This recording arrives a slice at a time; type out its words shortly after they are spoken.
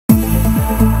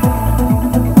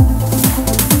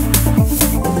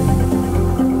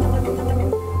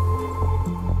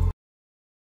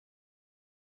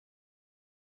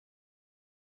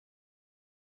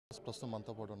ప్రస్తుతం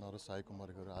మనతో పాటు ఉన్నారు సాయి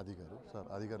కుమార్ గారు, ఆది గారు. సార్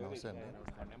ఆది గారు నమస్తే అండి.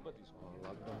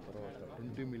 లాక్డౌన్ తర్వాత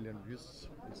 20 మిలియన్ వ్యూస్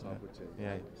ఈ సాంగ్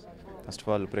వచ్చాయి. ఫస్ట్ ఆఫ్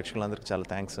ఆల్ ప్రేక్షకులందరికీ చాలా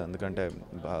థ్యాంక్స్, ఎందుకంటే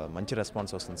మంచి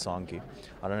రెస్పాన్స్ వస్తుంది సాంగ్కి.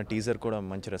 అలానే టీజర్ కూడా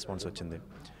మంచి రెస్పాన్స్ వచ్చింది.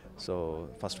 So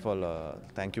first of all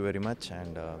thank you very much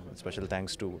and special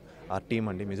thanks to are team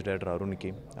అండి, మ్యూజిక్ డైరెక్టర్ అరుణ్కి,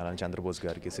 అలానే చంద్రబోస్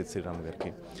గారికి, శ్రీరామ్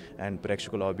గారికి అండ్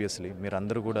ప్రేక్షకులు. ఆబ్వియస్లీ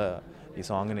మీరందరూ కూడా ఈ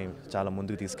సాంగ్ని చాలా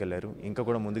ముందుకు తీసుకెళ్లారు, ఇంకా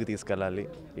కూడా ముందుకు తీసుకెళ్ళాలి.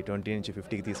 ఈ 20 నుంచి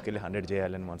 50కి తీసుకెళ్ళి 100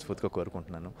 చేయాలని మనస్ఫూర్తిగా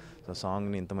కోరుకుంటున్నాను. సో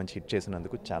సాంగ్ని ఇంత మంచి హిట్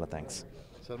చేసినందుకు చాలా థ్యాంక్స్.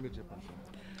 సార్ మీరు చెప్పండి.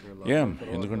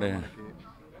 ఎందుకంటే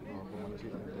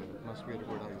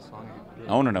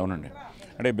అవునండి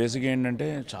అంటే బేసిక్గా ఏంటంటే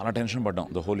చాలా టెన్షన్ పడ్డాం.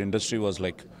 The whole industry was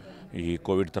like, ఈ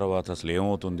కోవిడ్ తర్వాత అసలు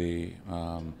ఏమవుతుంది,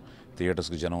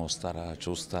 థియేటర్స్కి జనం వస్తారా,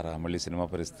 చూస్తారా, మళ్ళీ సినిమా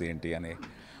పరిస్థితి ఏంటి అని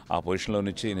ఆ పొజిషన్లో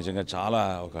నుంచి నిజంగా చాలా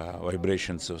ఒక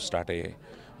వైబ్రేషన్స్ స్టార్ట్ అయ్యాయి.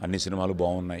 అన్ని సినిమాలు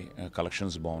బాగున్నాయి,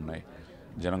 కలెక్షన్స్ బాగున్నాయి,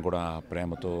 జనం కూడా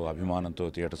ప్రేమతో అభిమానంతో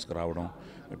థియేటర్స్కి రావడం.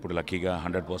 ఇప్పుడు లక్కీగా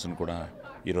 100% కూడా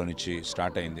హీరో నుంచి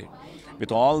స్టార్ట్ అయింది.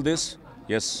 విత్ ఆల్ దిస్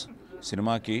ఎస్,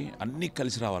 సినిమాకి అన్నీ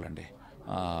కలిసి రావాలండి.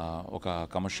 ఒక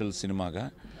కమర్షియల్ సినిమాగా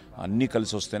అన్నీ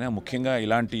కలిసి వస్తేనే, ముఖ్యంగా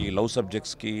ఇలాంటి లవ్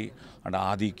సబ్జెక్ట్స్కి అండ్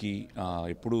ఆదికి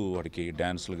ఎప్పుడు వాడికి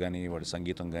డ్యాన్సులు కానీ వాడి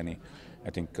సంగీతం కానీ,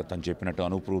 ఐ థింక్ తను చెప్పినట్టు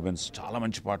అనూప్ రూబెన్స్ చాలా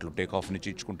మంచి పాటలు టేక్ ఆఫ్ నుంచి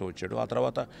ఇచ్చుకుంటూ వచ్చాడు. ఆ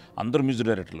తర్వాత అందరు మ్యూజిక్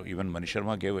డైరెక్టర్లు, even Mani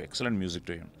Sharma gave excellent music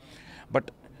to him. But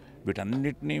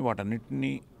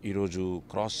వాటన్నిటినీ ఈరోజు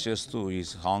క్రాస్ చేస్తూ ఈ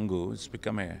song it's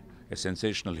become a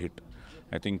sensational hit.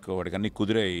 I think వాడికి అన్నీ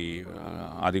కుదిరాయి.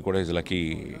 అది కూడా ఈజ్ లక్కీ,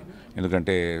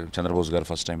 ఎందుకంటే చంద్రబోస్ గారు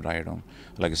ఫస్ట్ టైం రాయడం,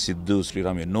 అలాగే సిద్ధు,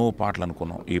 శ్రీరామ్ ఎన్నో పాటలు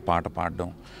అనుకున్నాం, ఈ పాట పాడడం,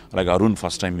 అలాగే Arun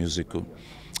first time music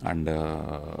and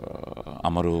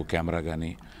అమరు camera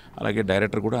కానీ, అలాగే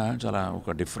డైరెక్టర్ కూడా చాలా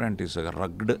ఒక different, is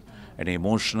rugged and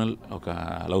emotional ఒక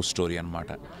లవ్ స్టోరీ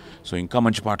అనమాట. సో ఇంకా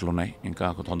మంచి పాటలు ఉన్నాయి, ఇంకా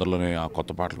తొందరలోనే ఆ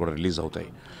కొత్త పాటలు కూడా రిలీజ్ అవుతాయి.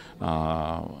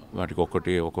 వాటికి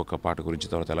ఒక్కొక్క పాట గురించి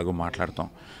తర్వాత ఎలాగో మాట్లాడతాం.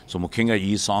 సో ముఖ్యంగా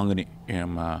ఈ సాంగ్ని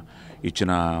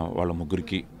ఇచ్చిన వాళ్ళ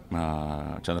ముగ్గురికి,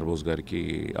 చంద్రబోస్ గారికి,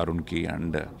 అరుణ్కి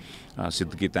అండ్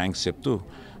సిద్ధ్కి థ్యాంక్స్ చెప్తూ,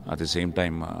 అట్ ది సేమ్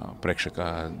టైం ప్రేక్షక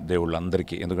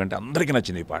దేవుళ్ళందరికీ, ఎందుకంటే అందరికీ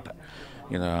నచ్చింది ఈ పాట.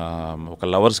 ఒక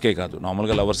లవర్స్కే కాదు,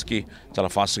 నార్మల్గా లవర్స్కి చాలా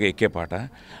ఫాస్ట్గా ఎక్కే పాట,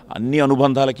 అన్ని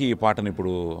అనుబంధాలకి ఈ పాటను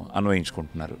ఇప్పుడు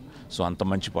అన్వయించుకుంటున్నారు. సో అంత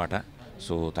మంచి పాట.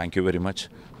 So thank you very much.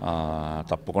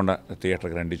 తప్పకుండా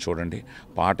థియేటర్కి రండి, చూడండి.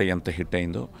 పాట ఎంత హిట్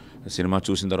అయిందో సినిమా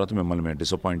చూసిన తర్వాత మిమ్మల్ని మేము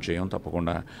డిసప్పాయింట్ చేయం.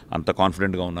 తప్పకుండా అంత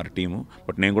కాన్ఫిడెంట్గా ఉన్నారు టీము.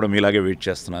 బట్ నేను కూడా మీలాగే వెయిట్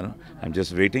చేస్తున్నాను. I'm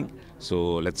just waiting. So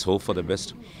let's hope for the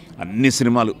best. అన్ని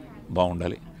సినిమాలు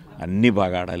బాగుండాలి, అన్నీ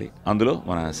బాగా ఆడాలి, అందులో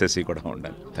మన శశి కూడా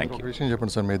ఉండాలి. Thank you. విషయం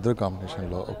చెప్పండి సార్, మీ ఇద్దరు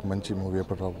కాంబినేషన్లో ఒక మంచి మూవీ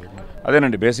ఎప్పుడు రాబోతుంది?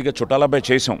 అదేనండి, బేసిక్గా చుట్టాలపై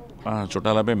చేసాం.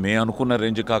 చుట్టాలపై మే అనుకున్న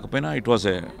రేంజ్ కాకపోయినా ఇట్ వాజ్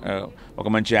ఒక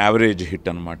మంచి యావరేజ్ హిట్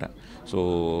అనమాట. సో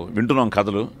వింటున్నాం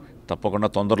కథలు, తప్పకుండా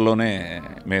తొందరలోనే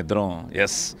మీ ఇద్దరం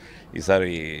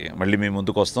ఈసారి మళ్ళీ మీ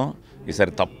ముందుకు వస్తాం.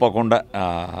 ఈసారి తప్పకుండా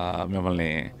మిమ్మల్ని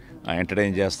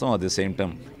ఎంటర్టైన్ చేస్తాం, at the same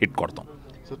time hit కొడతాం.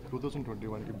 సార్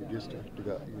 2021కి బిగ్గెస్ట్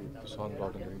హిట్గా ఈ సాంగ్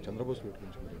రావడం జరిగింది. చంద్రబోస్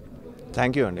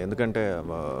థ్యాంక్ యూ అండి, ఎందుకంటే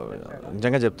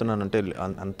నిజంగా చెప్తున్నానంటే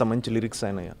అంత మంచి లిరిక్స్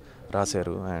ఆయన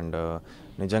రాశారు. అండ్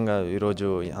నిజంగా ఈరోజు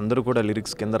అందరూ కూడా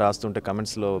లిరిక్స్ కింద రాస్తుంటే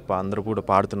కమెంట్స్లో అందరూ కూడా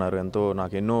పాడుతున్నారు.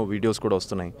 నాకు ఎన్నో వీడియోస్ కూడా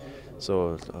వస్తున్నాయి. సో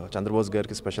చంద్రబోస్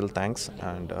గారికి స్పెషల్ థ్యాంక్స్.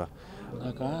 అండ్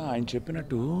ఇందాక ఆయన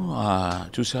చెప్పినట్టు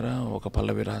చూసారా, ఒక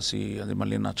పల్లవి రాసి అది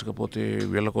మళ్ళీ నచ్చకపోతే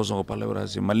వీళ్ళ కోసం ఒక పల్లవి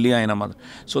రాసి మళ్ళీ ఆయన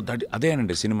సో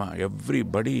అదేనండి సినిమా.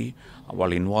 ఎవ్రీబడి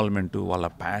వాళ్ళ ఇన్వాల్వ్మెంటు, వాళ్ళ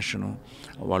ప్యాషను,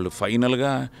 వాళ్ళు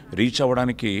ఫైనల్గా రీచ్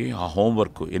అవ్వడానికి ఆ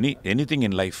హోంవర్క్, ఎనీథింగ్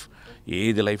ఇన్ లైఫ్,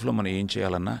 ఏది లైఫ్లో మనం ఏం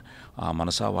చేయాలన్నా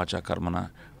మనసా వాచా కర్మన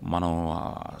మనం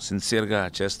సిన్సియర్గా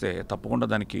చేస్తే తప్పకుండా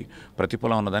దానికి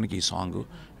ప్రతిఫలం ఉన్నదానికి ఈ సాంగ్.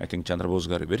 ఐ థింక్ చంద్రబోస్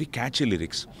గారు వెరీ క్యాచీ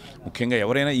లిరిక్స్, ముఖ్యంగా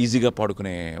ఎవరైనా ఈజీగా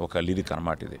పాడుకునే ఒక లిరిక్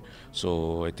అనమాట ఇది. సో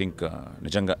ఐ థింక్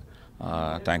నిజంగా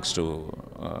థ్యాంక్స్ టు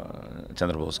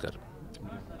చంద్రబోస్ గారు.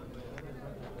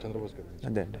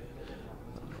 అదే అండి,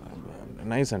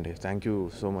 నైస్ అండి, థ్యాంక్ యూ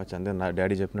సో మచ్. అంతే నా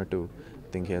డాడీ చెప్పినట్టు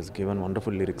think he has given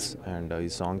wonderful lyrics and ఈ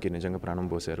సాంగ్కి నిజంగా ప్రాణం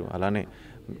పోశారు. అలానే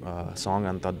సాంగ్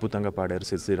అంత అద్భుతంగా పాడారు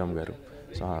శ్రీరామ్ గారు.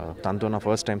 సో తనతో నా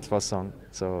ఫస్ట్ సాంగ్.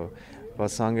 సో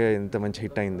ఫస్ట్ సాంగే ఇంత మంచి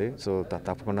హిట్ అయింది. సో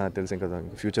తప్పకుండా తెలిసి ఇంకా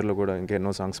ఫ్యూచర్లో కూడా ఇంకా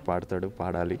ఎన్నో సాంగ్స్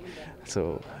పాడాలి. సో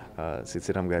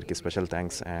శ్రీరామ్ గారికి స్పెషల్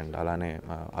థ్యాంక్స్. అండ్ అలానే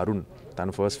అరుణ్,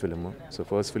 తను ఫస్ట్ ఫిలిం. సో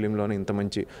ఫస్ట్ ఫిలింలోనే ఇంత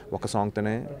మంచి ఒక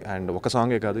సాంగ్తోనే, అండ్ ఒక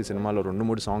సాంగే కాదు, ఈ సినిమాలో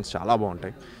 2-3 సాంగ్స్ చాలా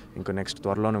బాగుంటాయి. ఇంకా నెక్స్ట్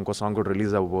త్వరలోనే ఇంకో సాంగ్ కూడా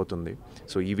రిలీజ్ అవ్వబోతుంది.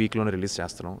 సో ఈ వీక్లోనే రిలీజ్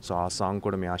చేస్తున్నాం. సో ఆ సాంగ్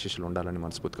కూడా మీ ఆశీస్సులు ఉండాలని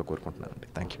మనస్ఫూర్తిగా కోరుకుంటున్నాను అండి.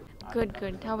 Thank you.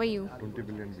 Good. How are you? 20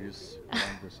 billion views.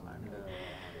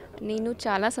 నేను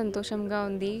చాలా సంతోషంగా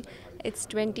ఉంది. It's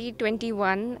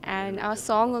 2021 and our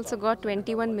song also got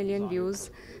 21 million views.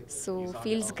 So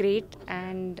feels great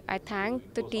and I thank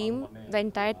the team, the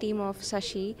entire team of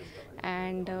Sashi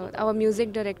and our music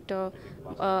director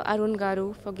Arun Garu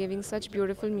for giving such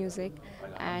beautiful music.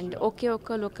 And Okay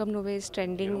Oka Lokam Nove is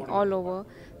trending all over.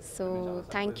 So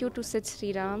thank you to Sid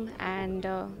Sriram and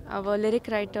our lyric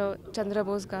writer Chandra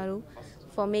Bose Garu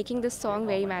for making this song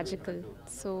very magical.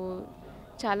 So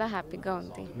చాలా హ్యాపీగా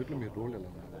ఉంది. వీటిలో మీ role ఎలా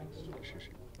ఉంది?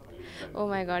 Oh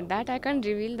my god, that I can't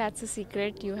reveal, that's a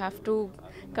secret. You have to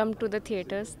come to the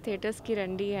theaters ki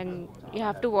randi and you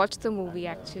have to watch the movie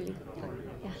actually.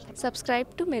 Yeah. Subscribe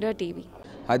to Mirror TV.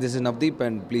 Hi, this is Navdeep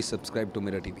and please subscribe to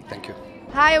Mirror TV. Thank you.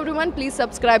 Hi everyone, please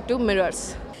subscribe to Mirrors.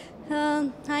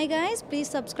 Hi guys, please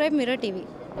subscribe Mirror TV.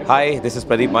 Hi, this is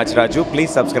Pradeep Machraju.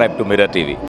 Please subscribe to Mirror TV.